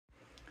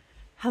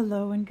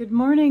Hello and good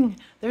morning.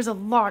 There's a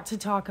lot to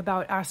talk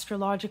about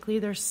astrologically.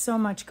 There's so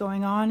much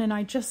going on, and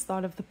I just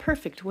thought of the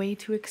perfect way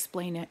to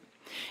explain it.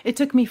 It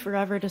took me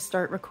forever to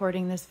start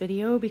recording this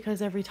video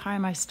because every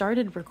time I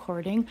started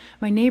recording,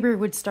 my neighbor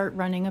would start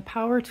running a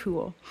power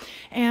tool.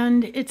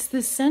 And it's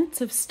this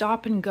sense of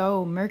stop and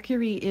go.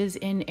 Mercury is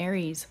in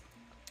Aries.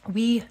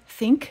 We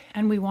think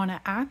and we want to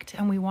act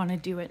and we want to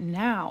do it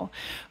now.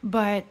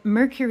 But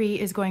Mercury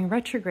is going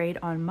retrograde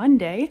on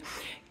Monday,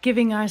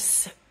 giving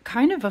us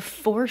kind of a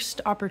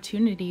forced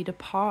opportunity to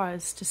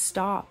pause, to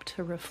stop,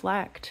 to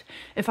reflect.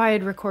 If I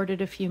had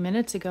recorded a few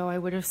minutes ago, I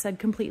would have said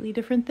completely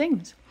different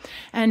things.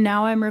 And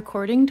now I'm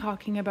recording,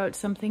 talking about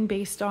something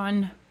based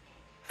on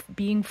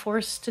being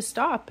forced to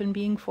stop and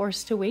being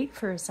forced to wait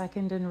for a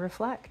second and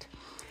reflect.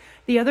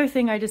 The other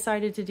thing I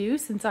decided to do,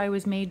 since I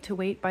was made to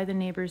wait by the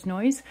neighbor's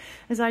noise,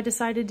 is I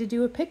decided to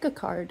do a pick a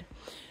card.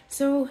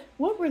 So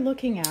what we're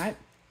looking at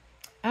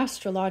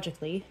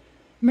astrologically,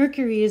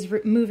 Mercury is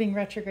moving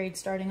retrograde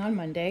starting on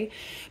Monday.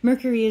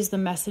 Mercury is the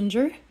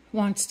messenger,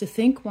 wants to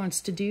think, wants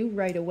to do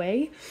right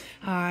away.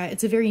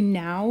 It's a very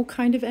now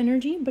kind of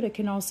energy, but it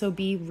can also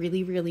be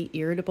really, really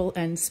irritable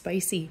and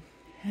spicy.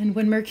 And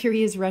when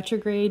Mercury is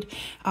retrograde,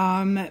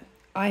 I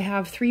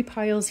have 3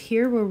 piles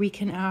here where we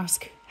can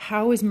ask,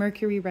 how is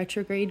Mercury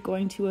retrograde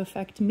going to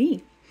affect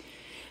me?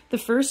 The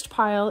first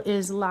pile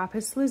is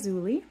lapis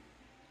lazuli.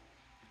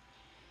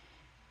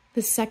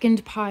 The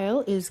second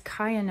pile is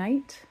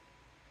kyanite.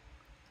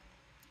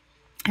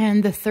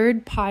 And the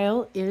third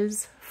pile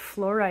is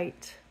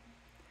fluorite.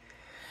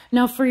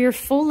 Now for your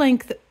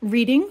full-length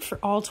reading for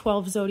all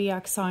 12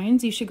 zodiac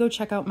signs, you should go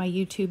check out my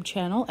YouTube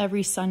channel.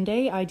 Every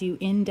Sunday I do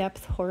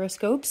in-depth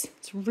horoscopes.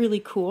 It's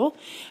really cool.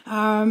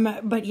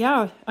 But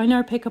yeah, in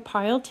our pick a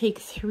pile, take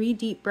 3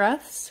 deep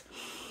breaths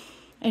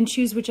and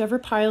choose whichever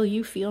pile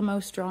you feel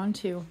most drawn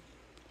to.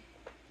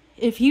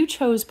 If you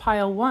chose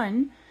pile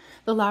 1,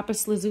 the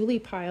lapis lazuli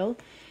pile,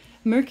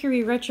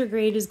 Mercury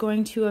retrograde is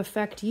going to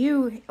affect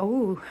you.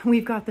 Oh,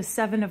 we've got the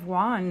 7 of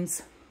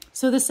Wands.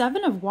 So the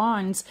 7 of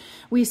Wands,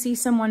 we see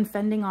someone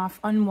fending off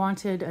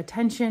unwanted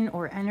attention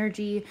or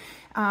energy.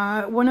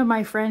 One of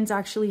my friends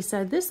actually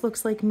said, this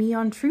looks like me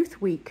on Truth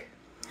Week.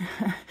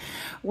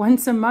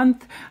 Once a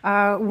month,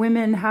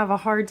 women have a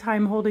hard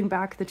time holding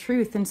back the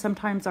truth, and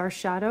sometimes our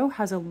shadow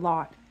has a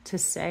lot to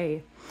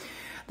say.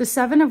 The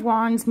 7 of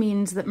Wands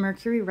means that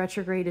Mercury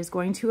retrograde is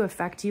going to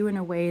affect you in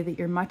a way that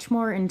you're much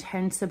more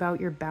intense about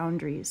your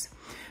boundaries,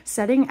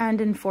 setting and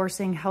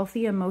enforcing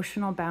healthy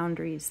emotional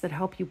boundaries that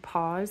help you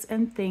pause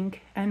and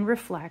think and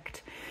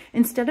reflect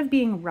instead of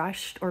being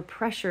rushed or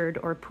pressured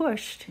or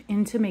pushed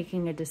into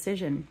making a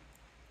decision.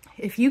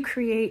 If you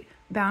create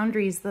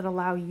boundaries that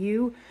allow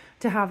you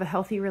to have a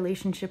healthy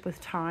relationship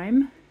with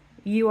time,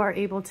 you are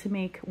able to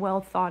make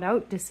well thought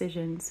out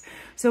decisions.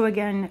 So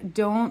again,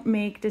 don't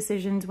make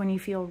decisions when you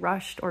feel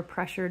rushed or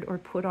pressured or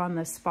put on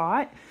the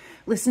spot.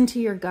 Listen to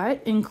your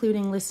gut,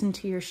 including listen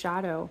to your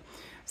shadow.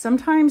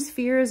 Sometimes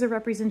fear is a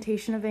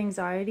representation of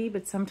anxiety,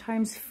 but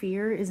sometimes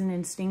fear is an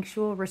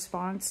instinctual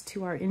response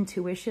to our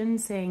intuition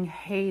saying,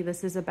 hey,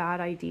 this is a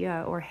bad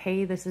idea, or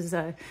hey, this is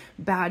a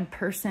bad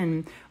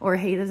person, or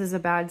hey, this is a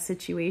bad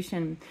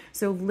situation.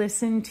 So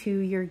listen to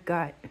your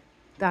gut.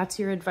 That's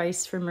your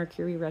advice for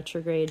Mercury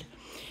retrograde.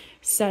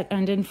 Set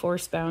and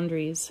enforce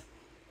boundaries.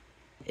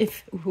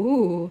 If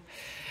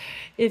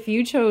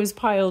you chose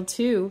pile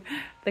 2,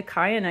 the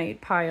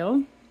kyanite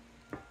pile,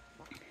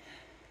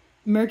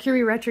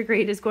 Mercury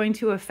retrograde is going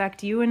to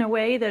affect you in a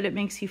way that it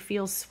makes you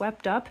feel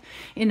swept up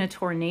in a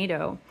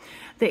tornado.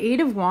 The 8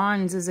 of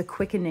Wands is a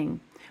quickening,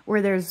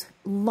 where there's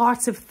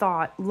lots of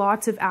thought,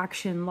 lots of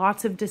action,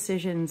 lots of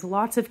decisions,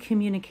 lots of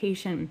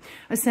communication,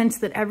 a sense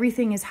that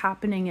everything is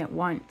happening at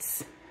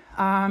once.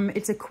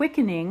 It's a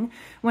quickening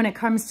when it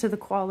comes to the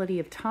quality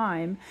of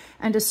time,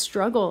 and a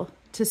struggle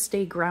to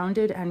stay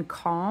grounded and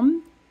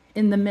calm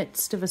in the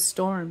midst of a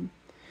storm.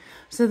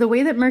 So the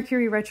way that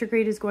Mercury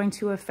retrograde is going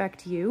to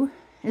affect you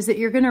is that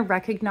you're going to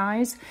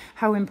recognize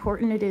how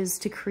important it is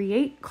to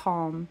create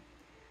calm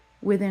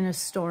within a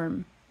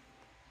storm.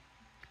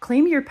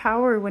 Claim your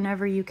power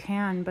whenever you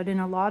can, but in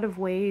a lot of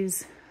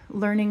ways,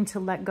 learning to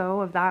let go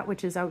of that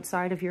which is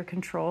outside of your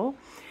control,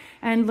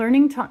 and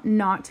learning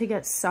not to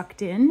get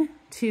sucked in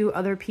to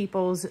other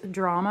people's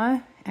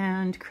drama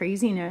and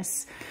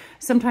craziness.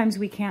 Sometimes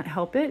we can't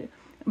help it,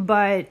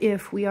 but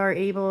if we are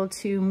able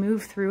to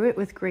move through it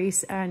with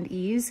grace and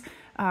ease,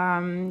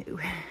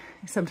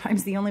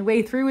 sometimes the only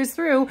way through is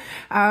through,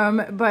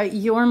 but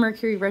your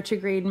Mercury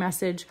retrograde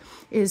message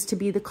is to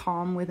be the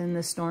calm within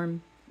the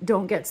storm.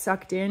 Don't get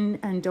sucked in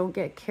and don't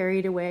get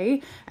carried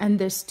away, and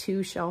this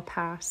too shall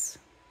pass.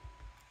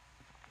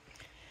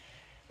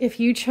 If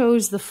you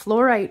chose the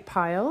fluorite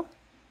pile,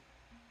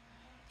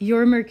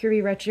 your Mercury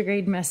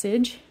retrograde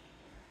message,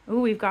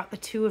 we've got the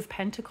 2 of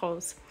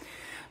Pentacles.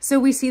 So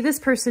we see this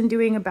person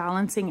doing a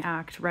balancing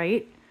act,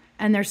 right?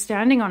 And they're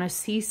standing on a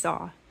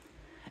seesaw.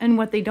 And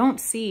what they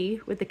don't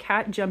see with the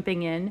cat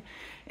jumping in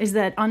is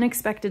that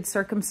unexpected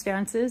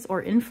circumstances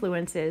or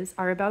influences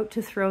are about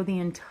to throw the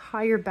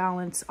entire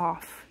balance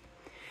off.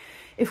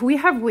 If we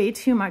have way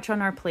too much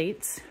on our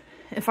plates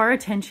if our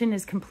attention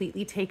is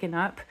completely taken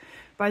up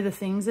by the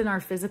things in our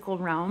physical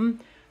realm,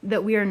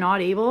 that we are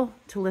not able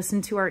to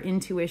listen to our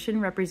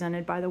intuition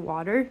represented by the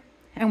water,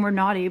 and we're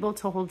not able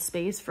to hold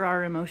space for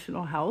our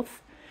emotional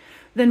health,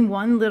 then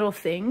one little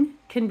thing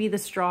can be the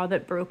straw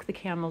that broke the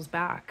camel's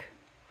back.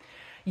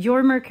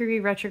 Your Mercury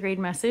retrograde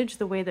message,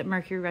 the way that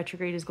Mercury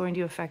retrograde is going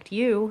to affect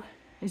you,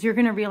 is you're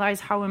going to realize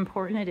how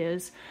important it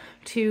is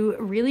to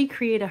really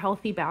create a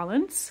healthy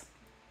balance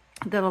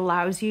that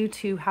allows you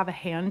to have a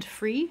hand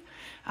free,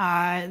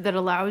 that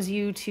allows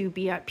you to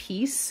be at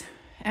peace,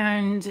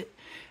 and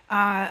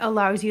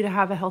allows you to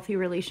have a healthy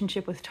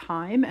relationship with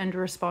time and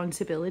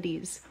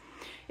responsibilities.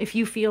 If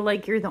you feel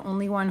like you're the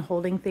only one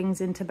holding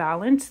things into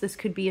balance, this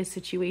could be a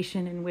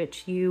situation in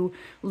which you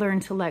learn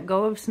to let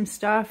go of some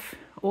stuff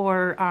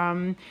or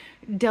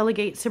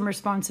delegate some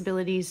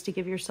responsibilities to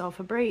give yourself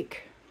a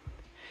break.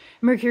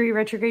 Mercury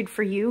retrograde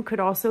for you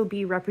could also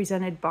be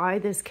represented by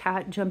this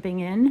cat jumping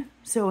in.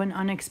 So an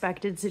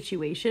unexpected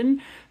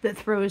situation that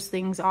throws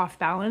things off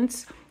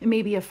balance. It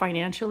may be a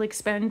financial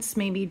expense,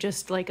 maybe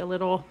just like a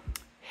little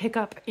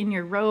hiccup in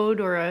your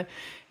road or a,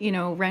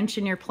 wrench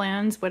in your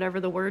plans, whatever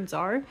the words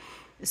are.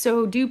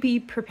 So do be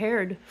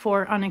prepared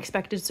for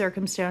unexpected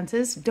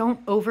circumstances.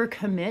 Don't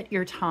overcommit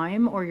your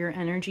time or your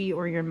energy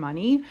or your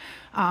money.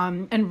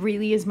 And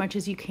really, as much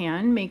as you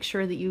can, make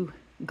sure that you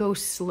go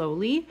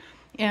slowly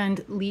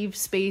and leave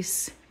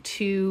space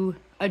to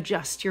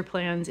adjust your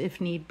plans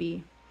if need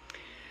be.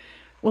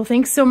 Well,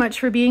 thanks so much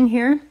for being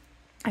here.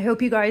 I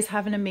hope you guys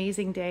have an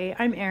amazing day.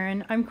 I'm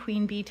Erin. I'm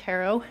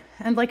QueenBeeTarot.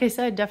 And like I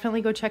said,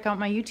 definitely go check out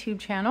my YouTube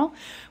channel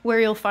where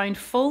you'll find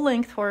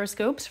full-length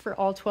horoscopes for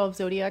all 12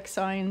 zodiac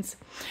signs.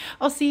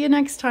 I'll see you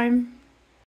next time.